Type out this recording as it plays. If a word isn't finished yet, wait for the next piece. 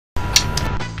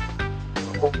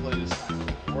Hopefully this time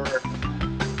will work.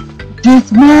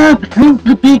 This map has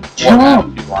the big What jump.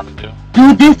 map do you want to do?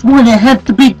 Dude, this one, it has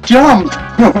the big jump.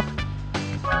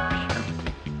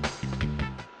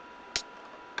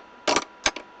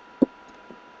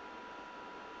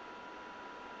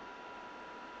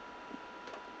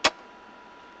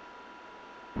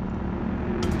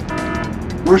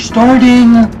 We're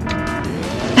starting.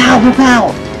 Pow,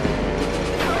 pow.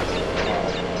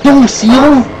 Don't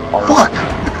seal. Fuck.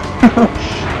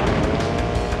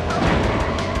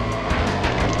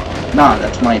 Nah,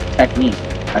 that's my technique.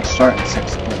 I start in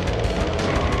 6th place.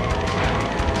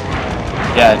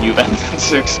 Yeah, and you end in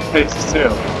 6th place too.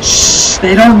 Shh,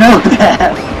 they don't know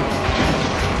that.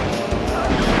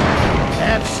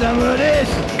 Have some of this.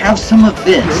 Have some of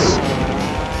this.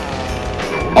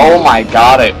 Oh my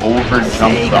god, I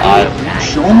overjumped the island.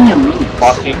 Show me a move.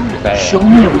 Fucking bad. Show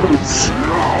me a move.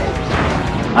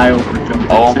 I overjumped.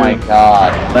 Oh my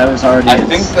god. That was already. I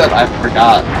think that I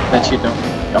forgot that you don't.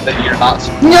 that you're not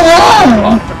supposed No! to.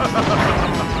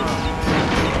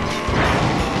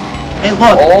 Hey,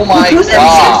 look. Oh my who's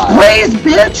god. in 6th place,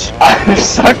 bitch? I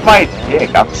suck my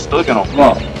dick. I'm still gonna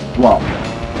Whoa. Whoa.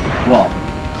 Whoa.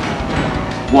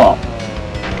 Whoa.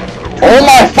 Oh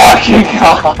my fucking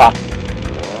god.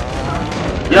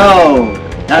 Yo.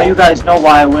 Now you guys know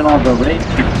why I win all the races.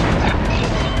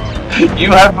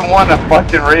 You haven't won a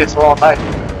fucking race all night.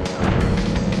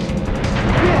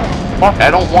 Fuck, I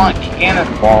don't want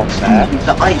cannonball sack.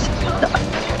 The ice.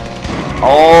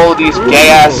 Oh, these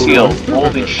gay-ass seals.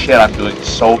 Holy shit, I'm doing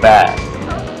so bad.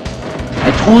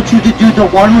 I told you to do the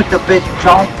one with the big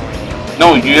jump.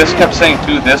 No, you just kept saying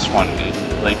do this one, dude.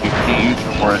 Like, you can't use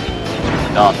your word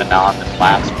dumb, and now I'm this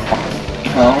last one.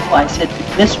 No, I said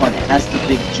this one. It has the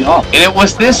big jump. And it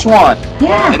was this one!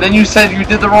 Yeah. And then you said you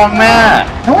did the wrong math!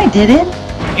 No, I didn't.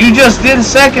 You just did a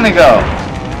second ago!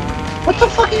 What the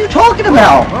fuck are you talking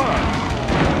about?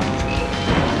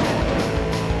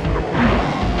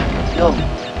 Yo.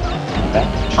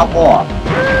 Hop off.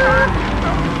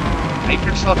 Make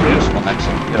yourself useful next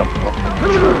time you get a book.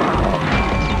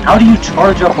 How do you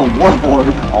charge up a warboard?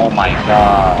 Oh my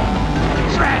god.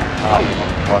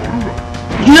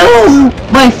 You,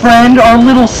 my friend, are a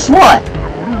little slut.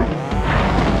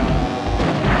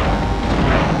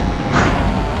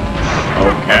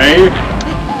 Okay.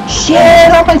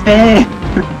 Shit on my face.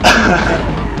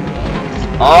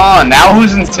 Oh, now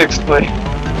who's in 6th place?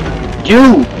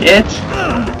 You, bitch.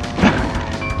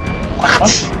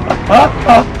 What?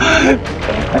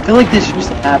 I feel like this used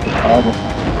to happen all the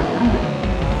time.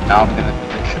 Now I'm gonna do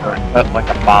this shortcut like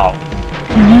a bow.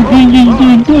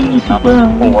 Number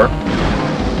 4.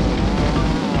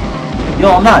 Yo,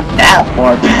 I'm not that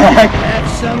far back. Have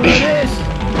some of this.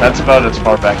 That's about as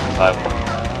far back as I will.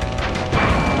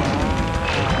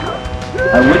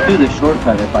 I would do the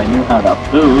shortcut if I knew how to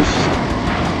boost.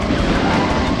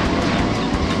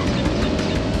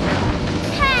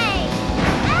 Hey!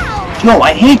 Ow! Yo,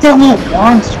 I hate that little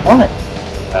blonde slut.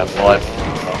 Well,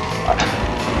 I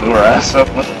blew her ass up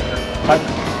with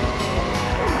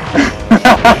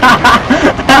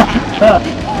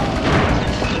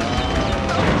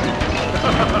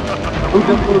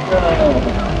Booga booga.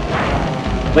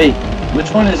 Wait,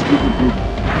 which one is Booga Booga?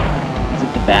 Is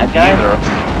it the bad guy? Neither.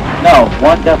 No,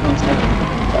 one definitely is the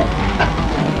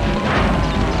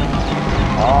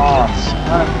Oh,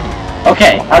 son.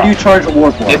 Okay, how do you charge a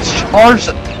warboard? It's charged.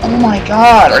 Oh my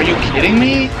god, are you kidding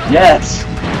me? Yes.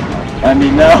 I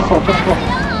mean, no.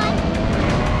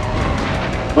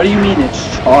 What do you mean it's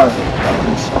charged? You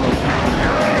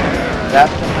have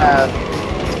to have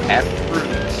 10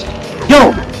 fruits.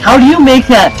 Yo, how do you make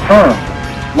that turn?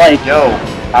 Like, Yo,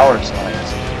 power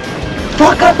science.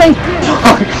 fuck up my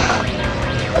fuck.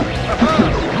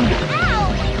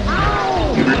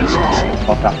 You were just gonna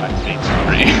fuck out my face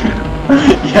for me.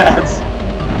 Yes.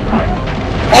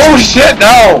 Oh shit,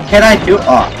 no! Can I do?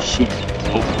 Oh shit.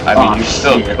 Oh, I mean, Oh, you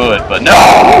still shit. could, but no!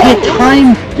 Get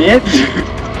time, bitch.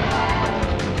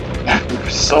 You're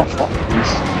so fucking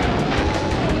loose.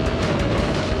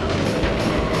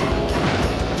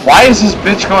 Why is this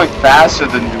bitch going faster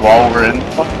than you while we're in the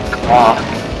fucking clock?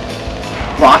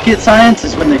 Rocket science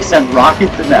is when they send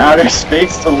rockets into outer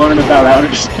space to learn about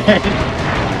outer space.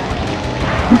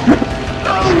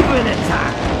 Open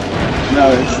attack.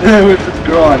 No, it's just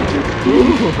girl on too.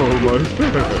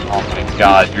 Oh my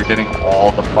god, you're getting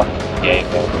all the fucking gay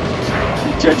moments.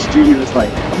 Judge Judy was like,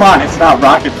 come on, it's not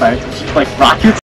rocket science. It's just like rocket